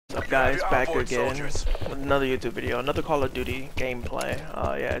What's up guys, back again with another YouTube video, another Call of Duty gameplay.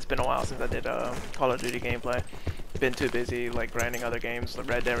 Yeah, it's been a while since I did Call of Duty gameplay. Been too busy like grinding other games, like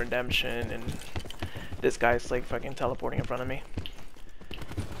Red Dead Redemption, and this guy's like fucking teleporting in front of me.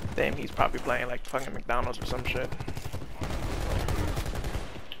 Damn, he's probably playing like fucking McDonald's or some shit.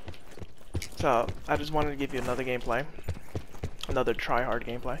 So, I just wanted to give you another gameplay. Another Tryhard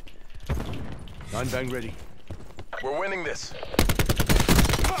gameplay. Nine bang ready. We're winning this.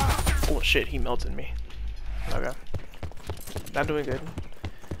 Oh shit, he melted me. Okay. Not doing good.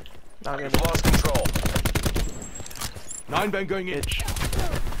 Not gonna We've lost control. Nine bang going in. bitch.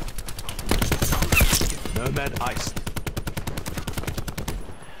 Nomad iced.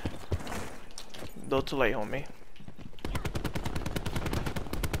 Though too late, homie.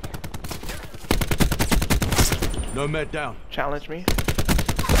 Nomad down. Challenge me.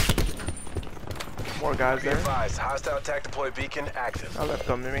 More guys Be there. advised, hostile attack deploy beacon active. I'll let them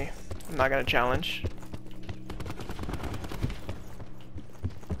come to me. I'm not gonna challenge.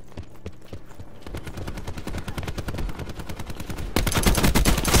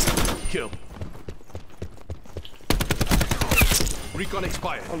 Kill. Recon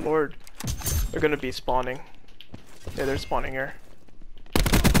expired. Oh lord. They're gonna be spawning. Yeah, they're spawning here.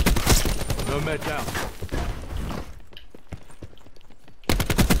 Nomad down.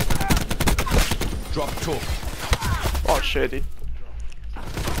 Drop talk. Oh shit, dude.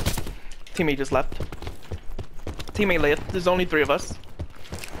 Teammate just left. Teammate left. There's only 3 of us.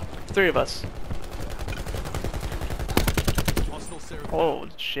 3 of us. Oh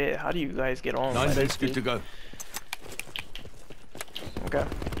shit, how do you guys get on? Nine bangs good to go. Okay.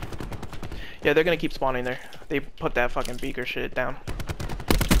 Yeah, they're gonna keep spawning there. They put that fucking beaker shit down.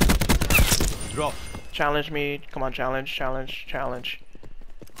 Drop. Challenge me. Come on, challenge, challenge, challenge.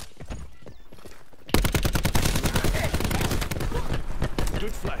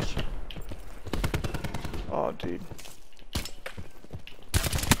 Good flash. Oh, dude.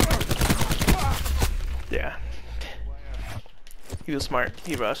 Yeah. He was smart.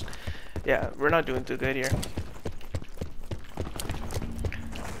 He rushed. Yeah, we're not doing too good here.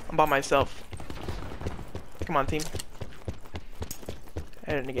 I'm by myself. Come on, team.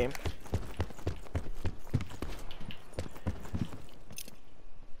 Head in the game.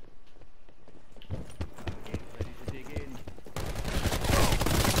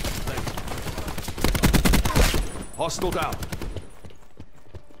 Hostile down.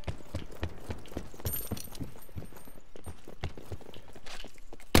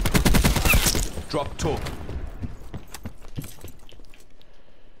 Drop talk.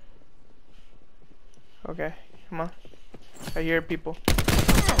 Okay, come on. I hear people.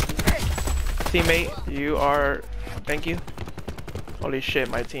 Teammate, you are... Thank you. Holy shit,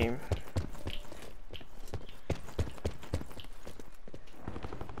 my team.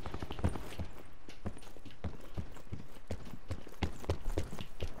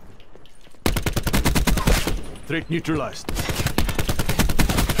 Threat neutralized.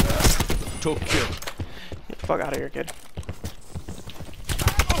 Talk kill. Get the fuck out of here, kid.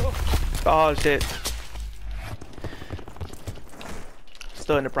 Oh shit.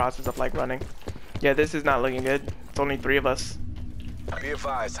 Still in the process of like running. Yeah, this is not looking good. It's only 3 of us. Be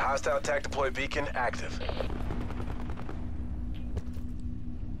advised, hostile attack deploy beacon active.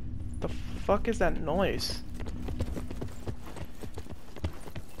 The fuck is that noise?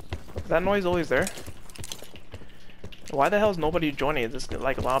 Is that noise always there? Why the hell is nobody joining? Is this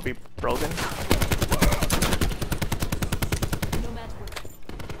like lobby broken?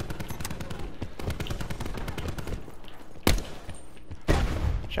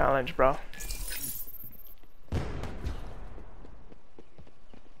 Challenge, bro.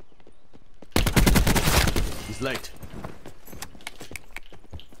 He's late.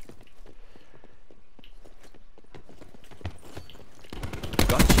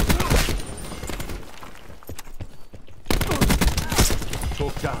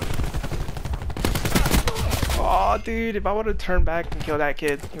 Talk down. Oh, dude, if I would have turned back and killed that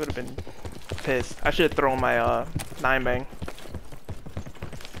kid, he would have been pissed. I should have thrown my 9 bang.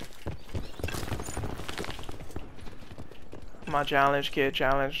 Come on, challenge, kid,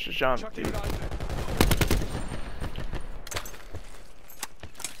 challenge, just jump, dude.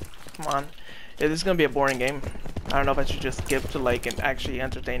 Come on. Yeah, this is gonna be a boring game. I don't know if I should just skip to like an actually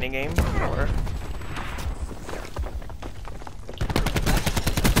entertaining game or.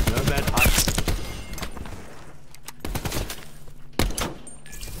 Nomad iced.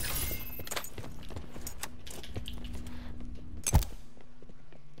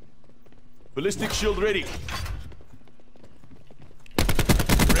 Ballistic shield ready.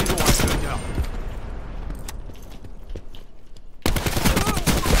 Razor wire going down.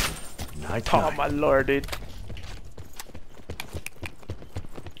 Night, Oh night. my lord, dude.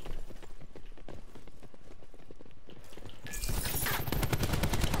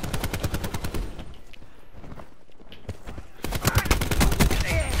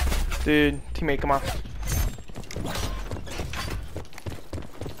 Dude, teammate, come on.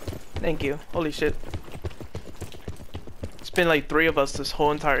 Thank you. Holy shit. It's been like 3 of us this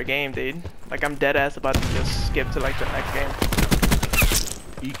whole entire game, dude. Like I'm dead ass about to just skip to like the next game.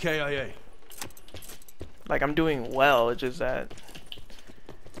 EKIA. Like I'm doing well, it's just that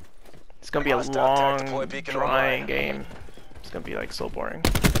it's gonna be a Hostile attack deploy long, beacon drying online. game. It's gonna be like so boring.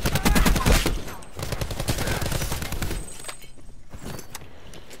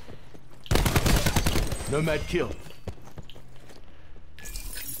 Nomad kill.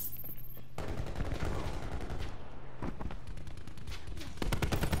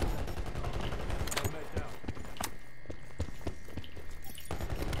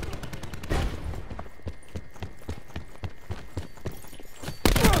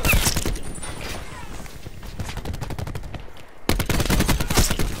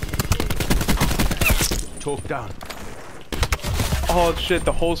 Talk down. Oh shit,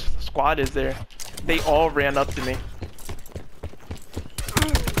 the whole squad is there. They all ran up to me.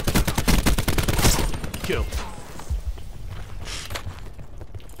 Kill.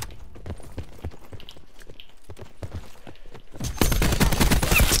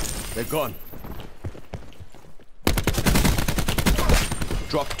 They're gone.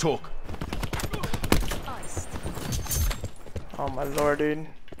 Drop talk. Oh my lord, dude.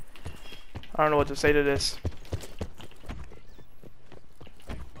 I don't know what to say to this.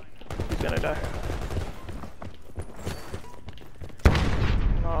 He's gonna die.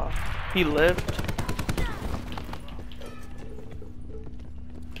 Oh, he lived.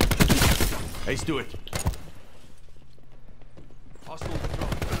 Ace, do it. Hostile drop.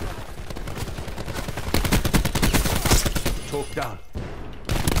 Talk down.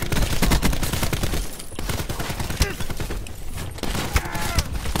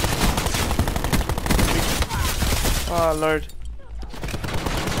 Oh lord.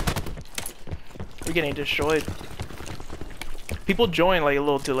 We're getting destroyed. People join like a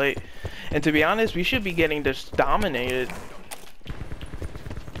little too late. And to be honest, we should be getting just dominated.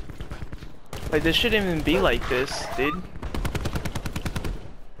 Like this shouldn't even be like this, dude.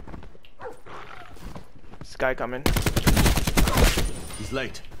 This guy coming. He's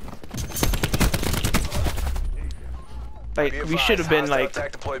late. Like we should have been like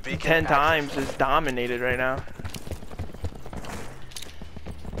Attack deploy beacon 10 active. times just dominated right now.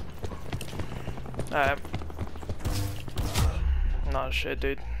 No shit,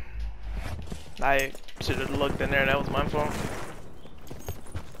 dude. I should have looked in there. That was my fault.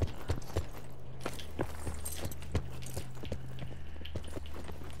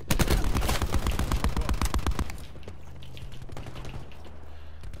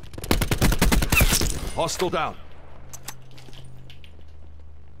 Hostile down.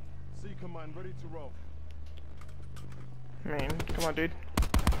 C command ready to roll. Man, come on, dude.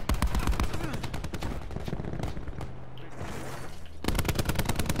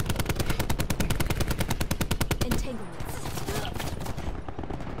 Entanglements.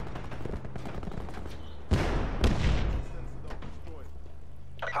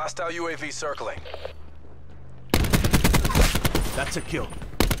 Hostile UAV circling. That's a kill.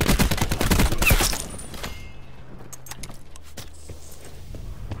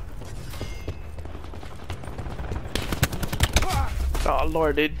 Oh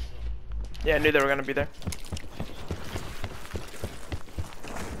lord, dude. Yeah, I knew they were gonna be there.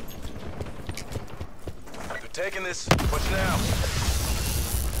 They're taking this. Push now.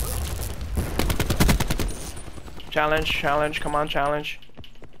 Challenge, challenge, come on, challenge.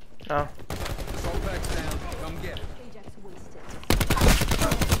 No. Assault packs down. Come get it. Ajax wasted.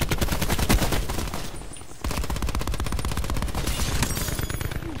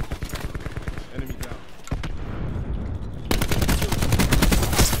 Enemy down.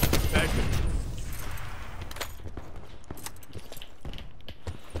 Back.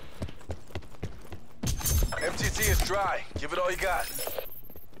 MTT is dry. Give it all you got.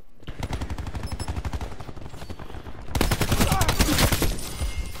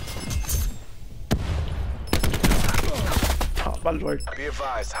 Oh my lord. Be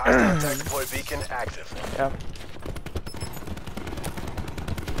advised. Hostile attack deploy beacon active. Yeah.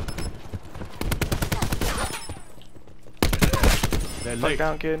 They're Fuck late.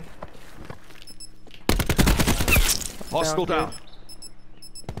 down, kid. Hostile down, down.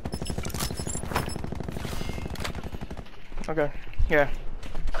 Okay. Yeah.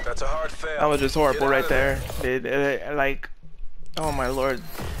 That's a hard fail. That was just horrible Get out right of there. Like, oh my lord.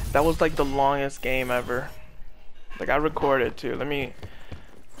 That was like the longest game ever. Like I recorded too. Let me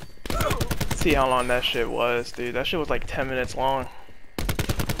see how long that shit was, dude. That shit was like 10 minutes long.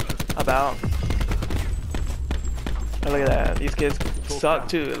 About. And look at that. These kids suck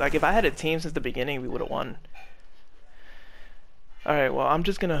too. Like if I had a team since the beginning, we would have won. Alright, well I'm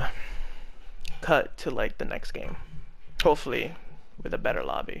just gonna cut to like the next game. Hopefully with a better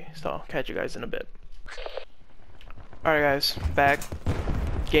lobby. So I'll catch you guys in a bit. Alright guys, back.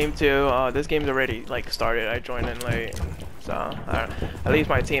 Game 2. This game's already like started. I joined in late. So at least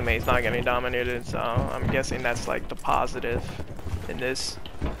my teammate's not getting dominated. So I'm guessing that's like the positive in this.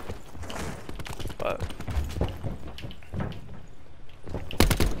 But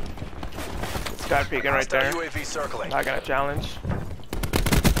this guy peeking right there. UAV circling. Not gonna challenge.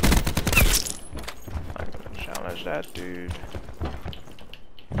 Not gonna challenge that dude.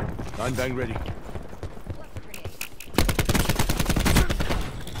 Nine bang ready.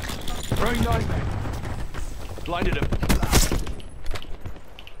 Throwing nine bang. Blinded him.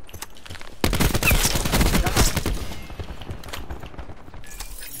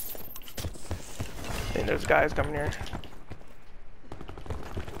 I think there's guys coming here.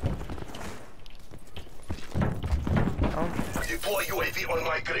 Oh. Deploy UAV on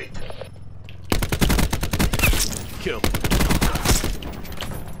my grid. Kill.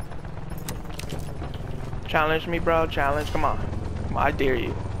 Challenge me, bro. Challenge. Come on. Come on. I dare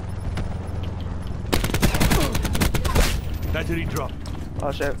you. Battery drop.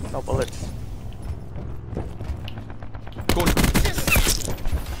 Oh shit. No bullets. Go.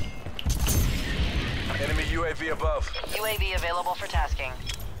 Enemy UAV above. UAV available for tasking.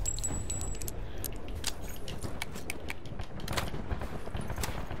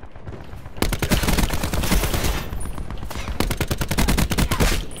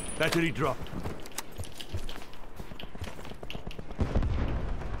 Battery dropped.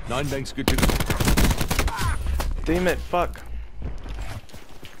 Nine banks good to go. Damn it. Fuck.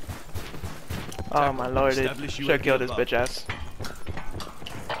 Oh my lord. It Establish should have UAV killed his above. bitch ass.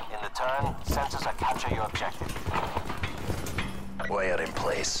 In the turn, sensors are capture your objective. Layer in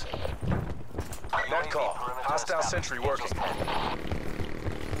place. Net call. Hostile sentry working.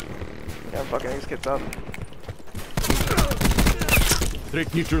 Yeah, fucking these kids up.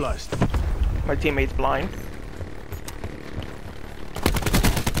 Threat neutralized. My teammate's blind.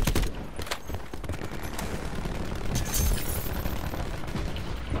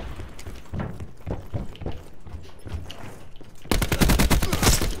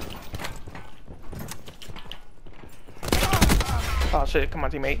 Oh shit, come on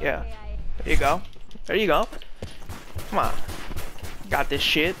teammate, yeah. There you go. There you go. Come on. Got this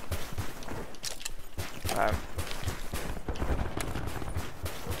shit. Alright.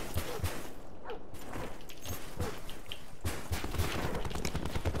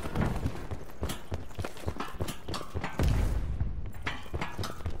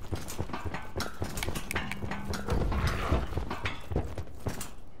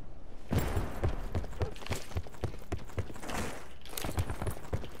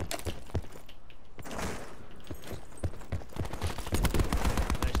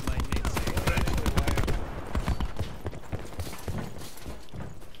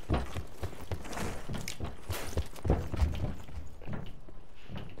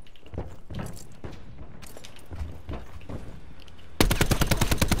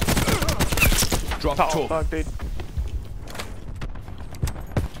 Drop Oh top. fuck, dude.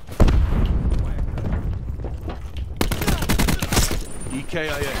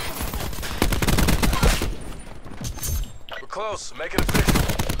 EKIA. We're close. Make it official.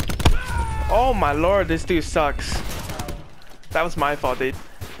 Oh my lord, this dude sucks. That was my fault, dude.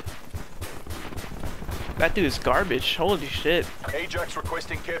 That dude is garbage. Holy shit. Ajax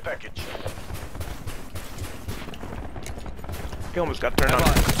requesting care package. He almost got turned on.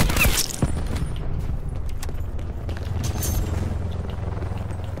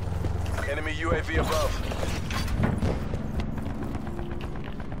 Enemy UAV above.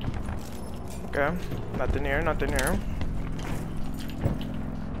 Okay. Nothing here, nothing here.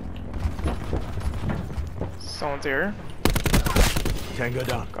 Someone's here. Tango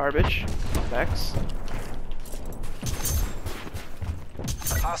down. Garbage. Vex.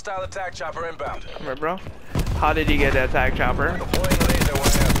 Hostile attack chopper inbound. Come here, bro. How did he get that attack chopper? Deploying laser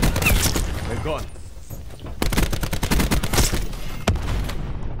wire. They're gone.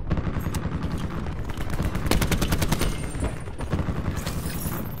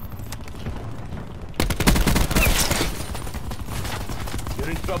 You're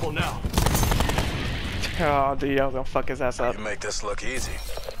in trouble now. Oh, dude, I was gonna fuck his ass up. You make this look easy.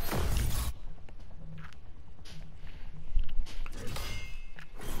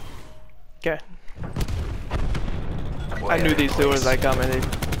 Okay. I knew these two was like coming. They're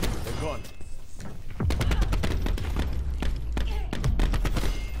gone.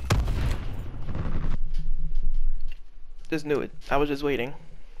 Just knew it. I was just waiting.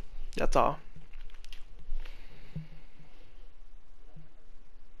 That's all.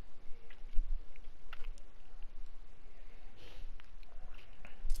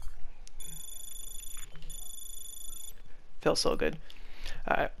 Feels so good.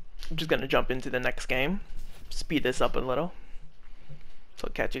 Alright, I'm just gonna jump into the next game. Speed this up a little. So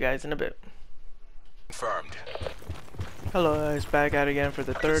catch you guys in a bit. Confirmed. Hello guys, back at it again for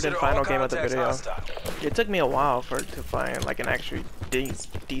the third and final game of the video. It took me a while to find like an actually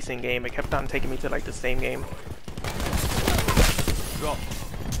decent game. It kept on taking me to like the same game. Drop.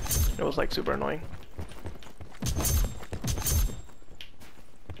 It was like super annoying.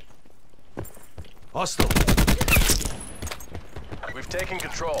 Hostile. We've taken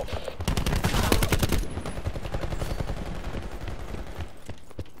control.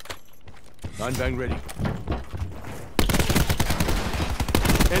 Nine bang ready.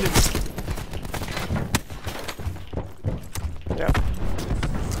 Enemy. Yeah.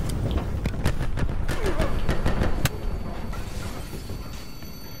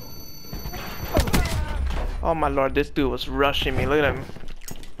 Oh my lord, this dude was rushing me. Look at him.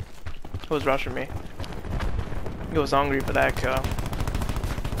 He was rushing me. He was hungry for that kill.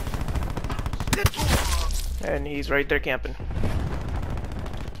 And he's right there camping.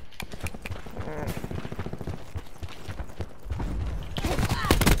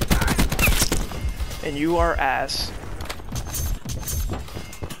 And you are ass.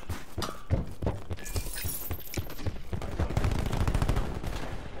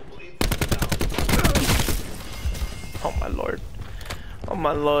 Oh my lord. Oh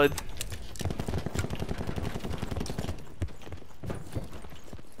my lord.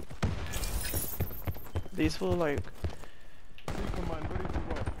 These feel like... C command ready to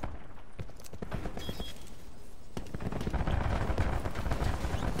roll.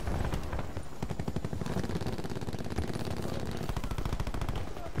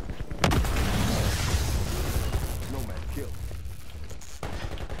 Nomad kill.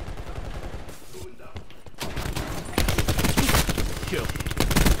 Kill.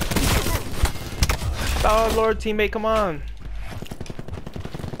 Oh lord, teammate, come on.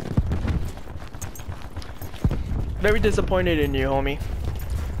 Very disappointed in you, homie.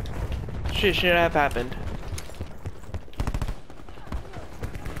 Shit shouldn't have happened.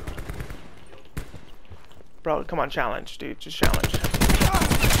 Bro, come on, challenge, dude. Just challenge.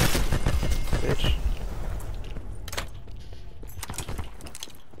 Bitch.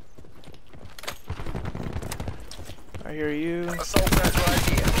 I hear you. Assault pass right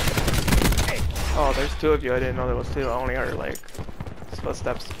here. Oh, there's two of you. I didn't know there was two. I only heard like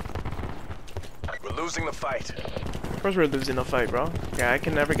footsteps. We're losing the fight. Of course we're losing the fight, bro. Yeah, I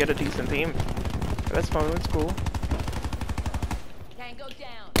can never get a decent team. That's fun. That's cool. Tango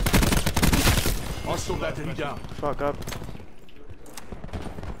down. Hostile battery down. Fuck up.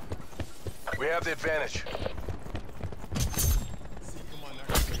 We have the advantage. C command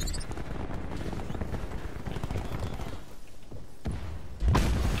activated.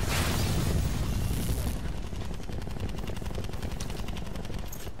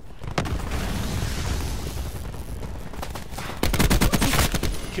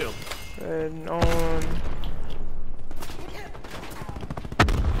 Kill. And on.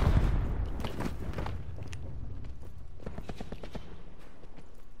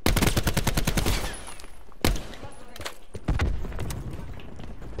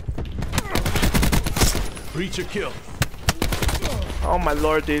 Breach a kill. Oh my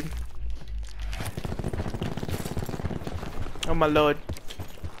lord, dude. Oh my lord.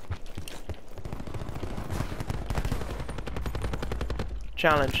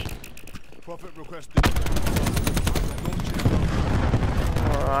 Challenge. Prophet requesting.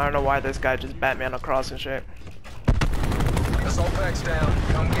 I don't know why this guy just Batman across and shit. Assault pack's down.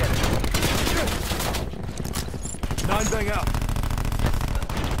 Come get it. Nine bang out.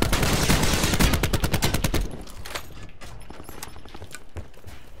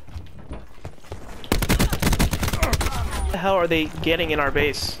 What the hell are they getting in our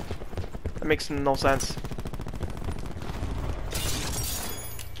base? That makes no sense.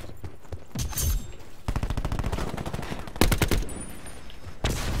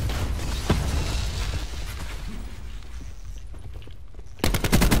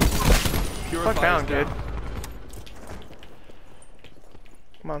 Fuck down, dude.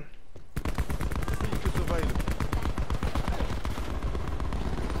 Come on. Seek is available.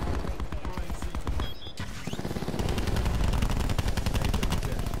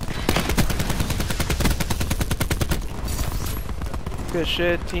 Good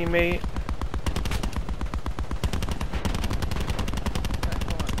shit, teammate.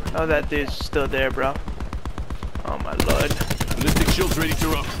 Oh, that dude's still there, bro. Oh my lord. Ballistic shields ready to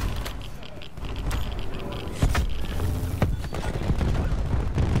rock.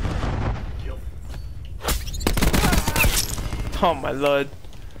 Oh my lord.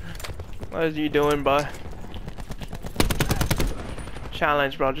 What are you doing, bud?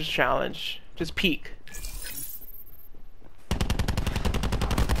 Challenge, bro. Just challenge. Just peek.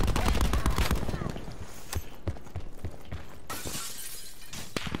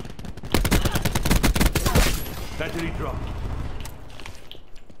 Battery drop.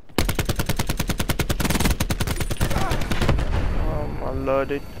 Oh my lord,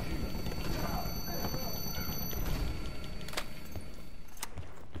 dude.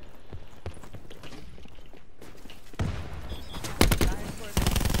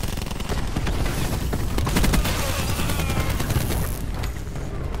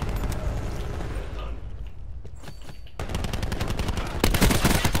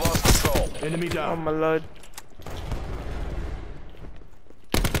 Lost control. Enemy Oh down. my lord.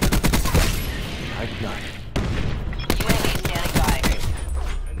 Ignite. UAV standing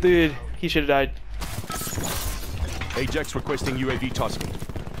by. Dude, he should have died. Ajax requesting UAV tasking.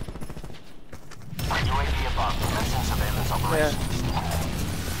 UAV above. Commencing surveillance operation.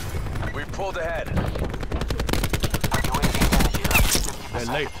 Yeah. We pulled ahead. UAV energy. They're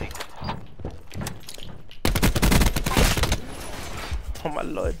late. Oh my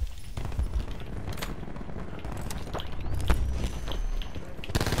lord.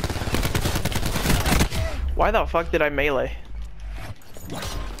 Why the fuck did I melee?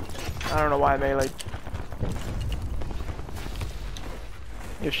 I don't know why I melee.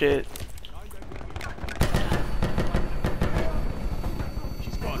 Your shit.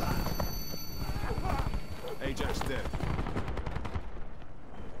 She's gone. Ajax dead.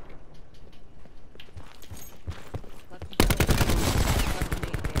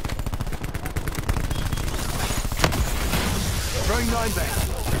 Throwing 9 back.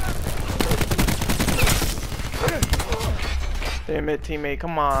 Damn it, teammate.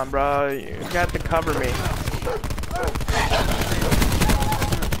 Come on, bro. You got to cover me.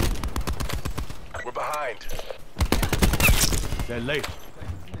 We're behind. They're late.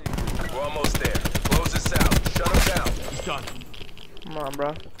 We're almost there. Close this out. Shut them down. He's done. Come on,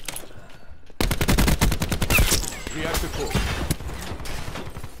 bro. Reactor core.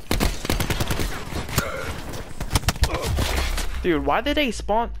 Dude, why did they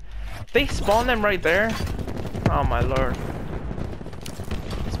spawn? They spawn them right there? Oh my lord.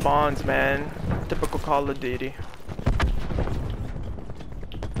 Spawns, man. Typical Call of Duty.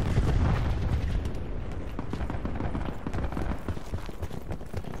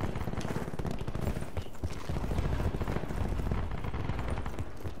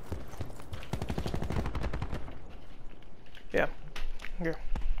 Yeah. Okay.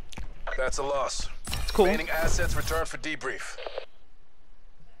 That's a loss. It's cool. Remaining assets returned for debrief.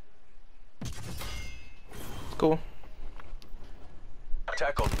 It's cool.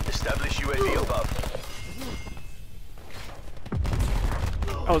 Tackled. Establish UAV above.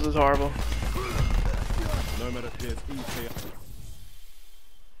 That was just horrible. Nomad appears EK.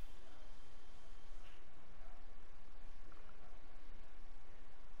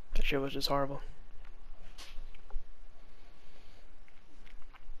 That shit was just horrible.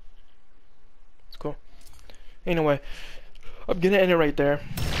 It's cool. Anyway, I'm gonna end it right there.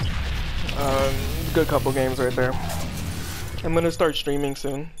 Good couple games right there. I'm gonna start streaming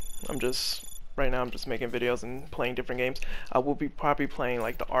soon. Right now I'm just making videos and playing different games. I will be probably playing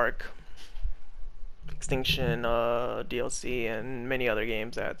like the Ark Extinction DLC and many other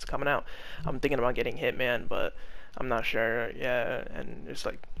games that's coming out. I'm thinking about getting Hitman, but I'm not sure yet, and it's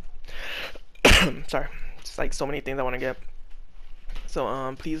like sorry, it's like so many things I want to get.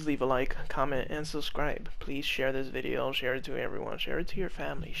 So please leave a like, comment, and subscribe. Please share this video, share it to everyone, share it to your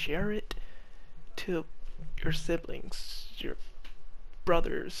family, share it to your siblings, your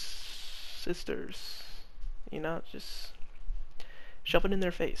brothers, sisters, you know, just shove it in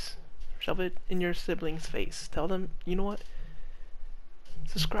their face. Shove it in your siblings' face. Tell them, you know what?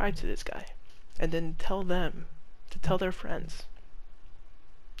 Subscribe to this guy. And then tell them to tell their friends.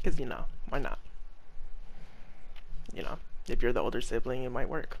 Because, you know, why not? You know, if you're the older sibling, it might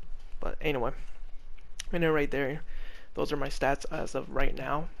work. But anyway, I'm gonna right there. Those are my stats as of right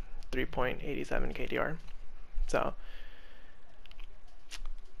now. 3.87 KDR. So,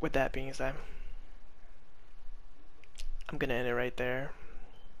 with that being said, I'm gonna end it right there.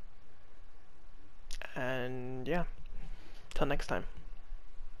 And yeah, till next time,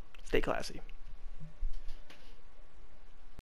 stay classy.